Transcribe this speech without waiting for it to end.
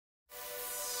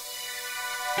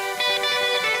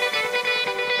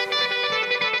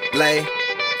play.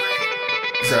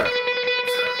 Sir.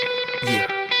 Yeah.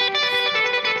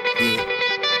 Yeah.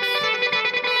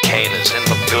 Kane is in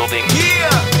the building. Yeah.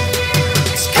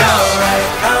 Alright,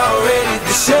 already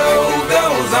the show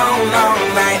goes on all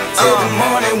night till the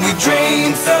morning. We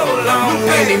dream so long.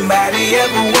 Anybody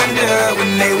ever wonder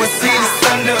when they would see the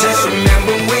sun? Just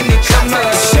remember when it comes up,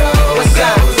 the show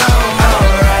goes on.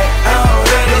 Alright,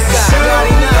 already the show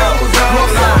goes on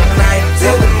all night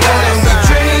till the morning. We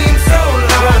dream so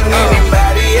long.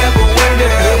 Anybody ever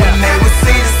wonder when they would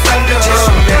see the sun? Just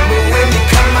remember when it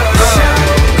comes up, the show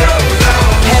goes on.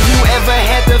 Have you ever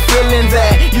had the feeling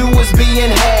that you was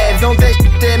being had? Don't that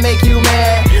shit that make you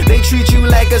mad? They treat you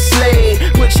like a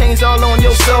slave, put chains all on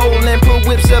your soul and put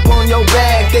whips up on your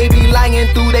back. They be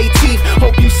lying through they teeth,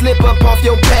 hope you slip up off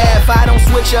your path. I don't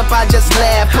switch up, I just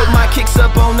laugh, put my kicks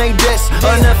up on they desk,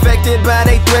 unaffected by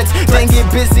they threats. Then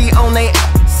get busy on they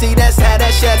see, that's how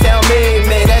that Chi-Town made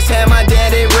me. That's how my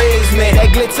daddy raised me. That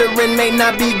glittering may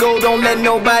not be gold, don't let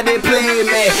nobody play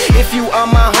me. If you are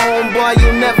my homeboy,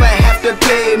 you'll never have to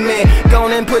pay me. Go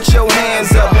and put your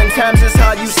hands up, when times is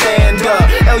hard you stand up.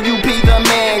 LUP the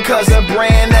man, cause a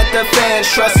brand that the fans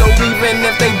trust. So even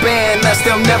if they ban us,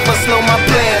 they'll never slow my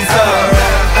plans up.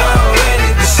 Already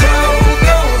the show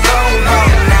goes on all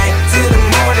night till the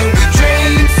morning. We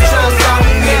dream so long.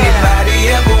 Anybody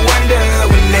ever wonder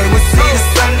when they would see the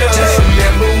sun? Just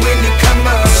remember when it come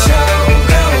up, the show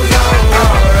goes on.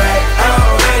 Alright,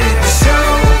 already the show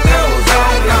goes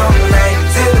on all night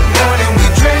till the morning. We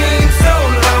dream so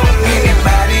long.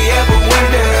 Anybody ever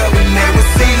wonder when they would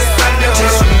see the sun?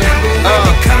 Just remember when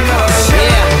it come up, the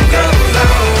show goes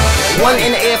on. One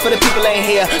in the air for the people ain't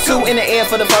here, two in the air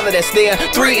for the father that's there,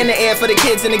 three in the air for the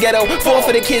kids in the ghetto, four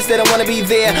for the kids that don't wanna be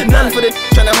there, none for the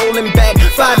trying to hold him back,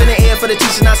 five in the air for the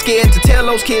teacher not scared to tell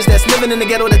those kids that's living in the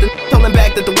ghetto that the holding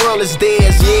back that the world is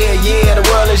theirs. Yeah, yeah, the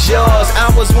world is yours. I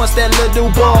was once that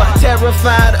little boy,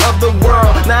 terrified of the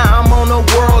world. Now I'm on a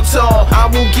world tour. I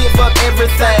will give up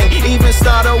everything, even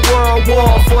start a world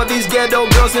war for these ghetto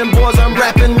girls and boys I'm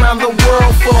rapping around the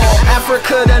world for.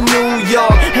 Africa to New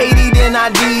York, Haiti then I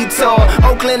detour,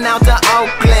 Oakland out to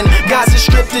Auckland, Gaza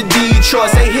Strip to Detroit.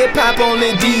 Say hip hop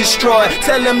only destroy.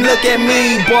 Tell them look at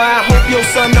me, boy. I hope your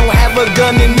son don't have a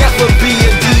gun and never be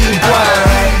a D-boy.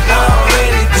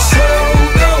 Already the show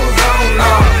goes on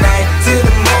all night till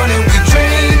the morning. We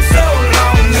dream so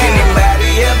long.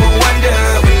 Anybody ever wonder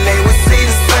when they would see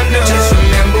the sun? Just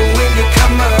remember when you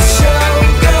come up, the show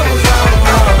goes on.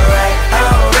 Alright,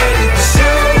 already the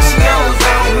show goes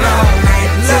on all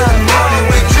night till the morning.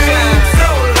 We dream so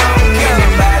long.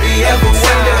 Anybody ever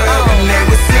wonder when they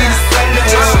would see the sun?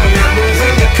 Just remember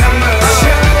when you come up, the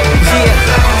show goes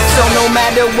on. So no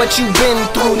matter what you've been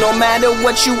through, no matter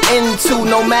what you into,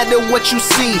 no matter what you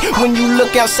see, when you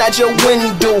look outside your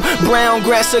window, brown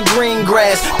grass or green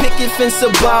grass, picket fence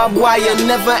or barbed wire,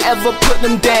 never ever put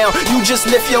them down. You just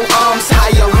lift your arms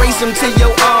higher, raise them till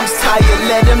your arms tired.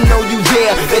 Let them know you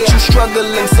there, that you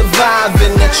struggling,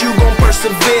 surviving, that you gon'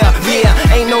 persevere.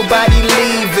 Yeah, ain't nobody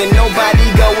leaving, nobody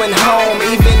going home.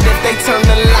 Even if they turn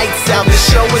the lights out, the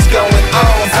show is going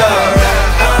on.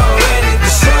 Already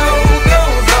the show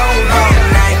goes on all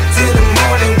night till the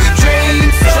morning. We dream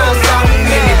so long.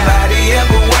 Anybody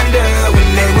ever wonder when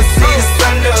they would see the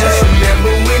sun? Just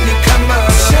remember when you come up,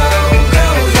 the show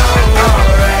goes on.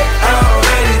 Alright,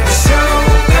 already the show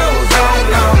goes on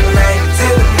all night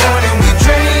till the morning. We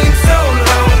dream so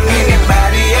long.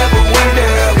 Anybody ever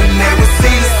wonder when they would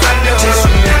see the sun? Just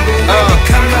remember when you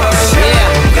come up, the show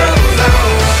goes on.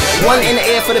 One in the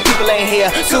air for the people ain't here,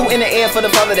 two in the air for the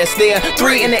father that's there,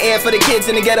 three in the air for the kids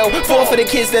in the ghetto, four for the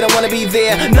kids that don't wanna be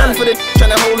there, none for the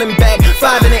trying to hold him back,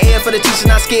 five in the air for the teacher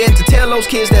not scared to tell those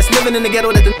kids that's living in the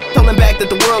ghetto that the holding back that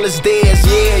the world is theirs.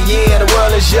 Yeah, yeah, the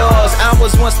world is yours. I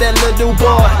was once that little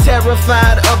boy,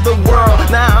 terrified of the world.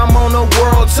 Now I'm on a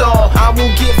world tour. I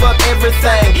will give up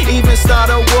everything, even start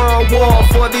a world war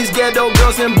for these ghetto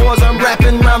girls and boys I'm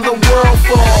rapping around the world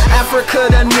for. Africa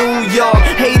to New York,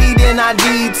 Haiti then I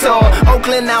detour,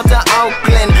 Oakland out to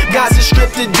Auckland, Gaza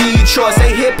Strip to Detroit.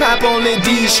 Say hip hop only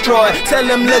destroy. Tell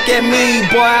them look at me,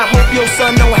 boy. I hope your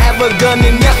son don't have a gun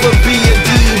and never be a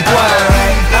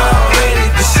D-boy.